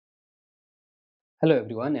Hello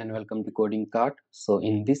everyone and welcome to Coding Cart. So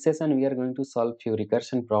in this session we are going to solve few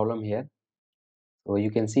recursion problem here. So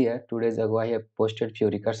you can see here 2 days ago I have posted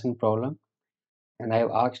few recursion problem and I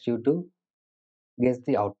have asked you to guess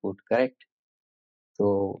the output, correct?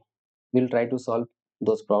 So we'll try to solve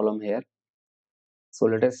those problem here. So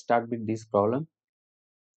let us start with this problem.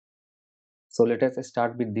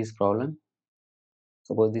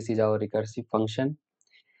 Suppose this is our recursive function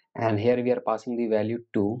and here we are passing the value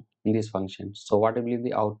 2 in this function. So what will be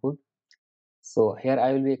the output? So here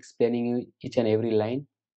I will be explaining you each and every line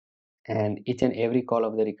and each and every call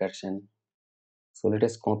of the recursion. So let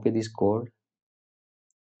us copy this code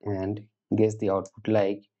and guess the output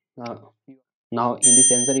like now. Now in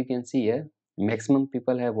this answer you can see here maximum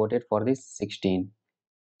people have voted for this 16.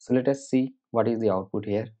 So let us see what is the output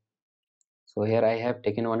here. So here I have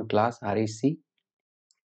taken one class REC.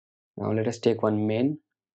 Now let us take one main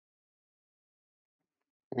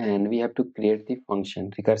and we have to create the function,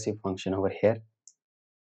 recursive function over here.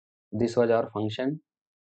 This was our function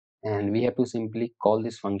and we have to simply call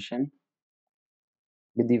this function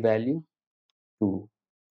with the value 2.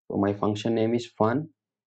 So my function name is fun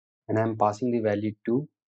and I am passing the value 2.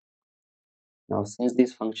 Now since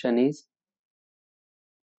this function is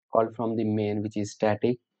called from the main which is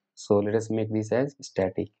static, so let us make this as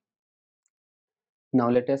static. Now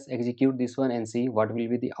let us execute this one and see what will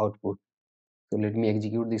be the output. So let me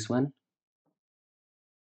execute this one.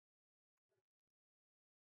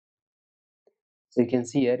 So you can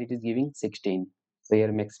see here it is giving 16. So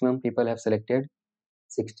here maximum people have selected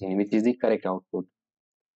 16, which is the correct output.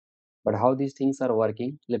 But how these things are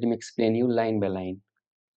working, let me explain you line by line.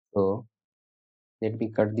 So let me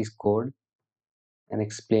cut this code and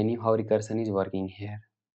explain you how recursion is working here.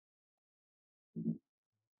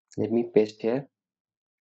 Let me paste here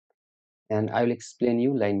and I will explain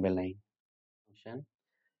you line by line.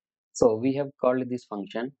 So we have called this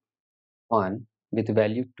function 1 with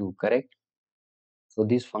value 2, correct? So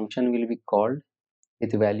this function will be called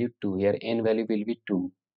with value 2. Here n value will be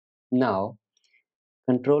 2. Now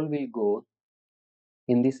control will go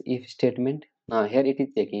in this if statement. Now here it is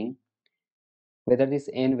checking whether this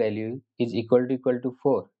n value is equal to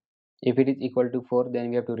 4. If it is equal to 4, then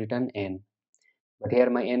we have to return n. But here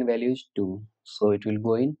my n value is 2. So it will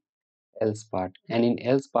go in else part. And in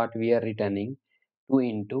else part we are returning 2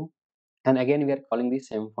 into, and again we are calling the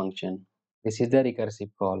same function. This is the recursive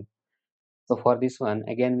call. So for this one,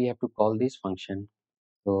 again we have to call this function.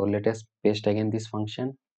 So let us paste again this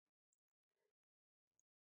function.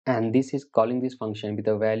 And this is calling this function with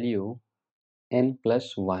a value n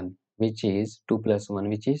plus 1, which is 2 plus 1,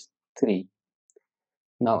 which is 3.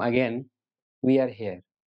 Now again we are here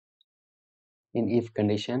in if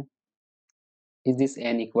condition. Is this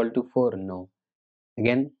n equal to 4? No.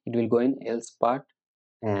 Again it will go in else part,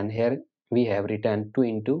 and here we have returned 2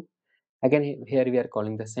 into, again here we are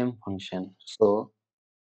calling the same function. So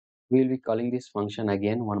we will be calling this function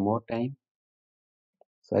again one more time.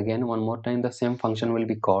 So again one more time the same function will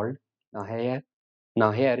be called. Now here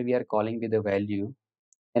we are calling with the value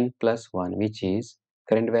n plus 1, which is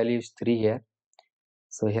current value is 3 here.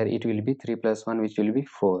 So here it will be 3 plus 1, which will be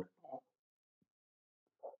 4.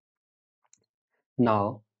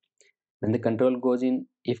 Now when the control goes in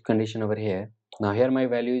if condition over here, now here my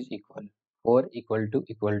value is equal 4 equal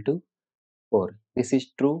to 4. This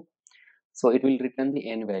is true, so it will return the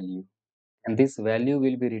n value, and this value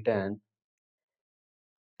will be returned,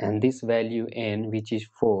 and this value n, which is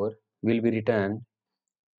 4, will be returned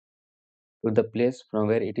to the place from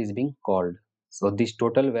where it is being called. So this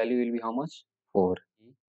total value will be how much? 4.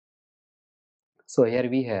 So here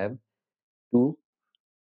we have 2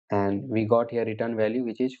 and we got here return value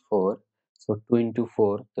which is 4. So 2 into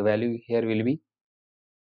 4, the value here will be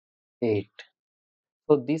 8.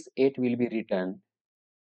 So this 8 will be returned.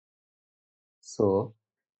 So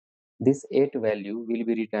this 8 value will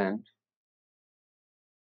be returned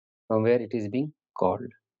from where it is being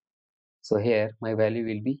called. So here my value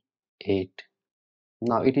will be 8.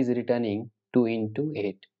 Now it is returning 2 into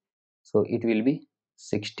 8. So it will be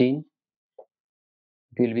 16.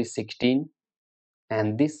 It will be 16,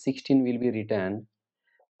 and this 16 will be returned,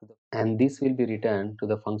 and this will be returned to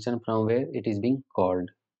the function from where it is being called.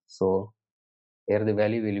 So here the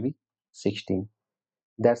value will be 16.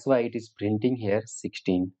 That's why it is printing here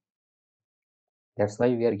 16. That's why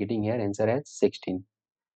we are getting here answer as 16.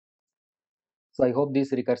 So I hope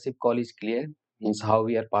this recursive call is clear. Means how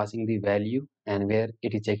we are passing the value and where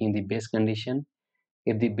it is checking the base condition.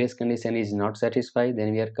 If the base condition is not satisfied,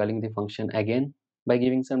 then we are calling the function again by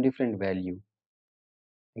giving some different value.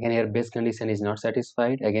 Again here base condition is not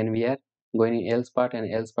satisfied. Again we are going in else part, and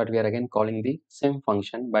else part we are again calling the same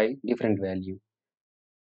function by different value.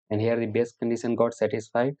 and here the base condition got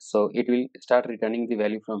satisfied, so it will start returning the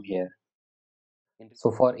value from here.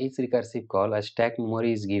 So for each recursive call, a stack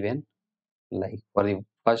memory is given. Like for the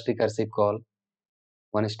first recursive call,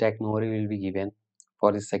 one stack memory will be given.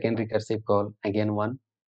 For the second recursive call, again one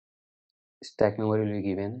stack memory will be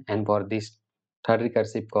given, and for this third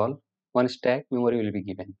recursive call, one stack memory will be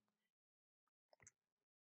given.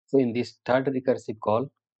 So in this third recursive call,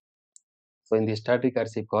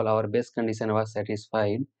 our base condition was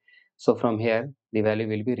satisfied. So from here, the value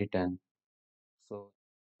will be returned.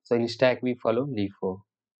 So in stack we follow LIFO,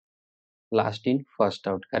 last in first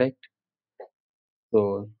out, correct?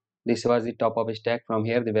 So this was the top of stack. From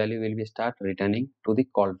here the value will be start returning to the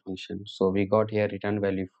call function. So we got here return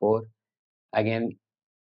value 4. Again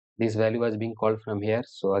this value was being called from here.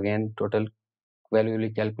 So again total value will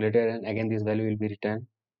be calculated, and again this value will be returned.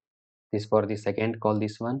 This for the second call,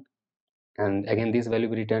 this one, and again this value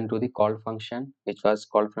will be returned to the call function which was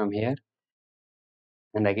called from here,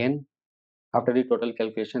 and again after the total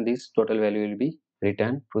calculation this total value will be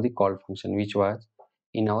returned to the call function which was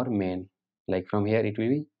in our main. Like from here it will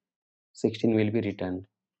be 16 will be returned.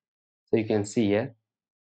 So you can see here,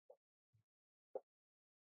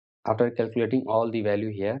 after calculating all the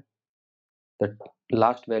value here, the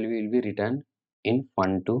last value will be returned in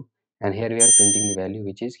fun2, and here we are printing the value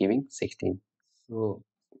which is giving 16. So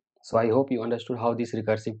I hope you understood how this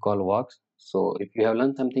recursive call works. So if you have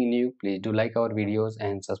learned something new, please do like our videos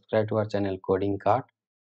and subscribe to our channel Coding Cart,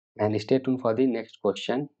 and stay tuned for the next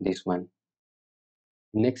question, this one.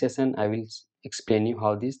 Next session I will explain you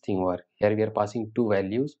how this thing works. Here we are passing two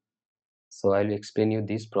values, so I will explain you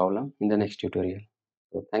this problem in the next tutorial.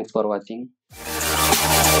 So thanks for watching.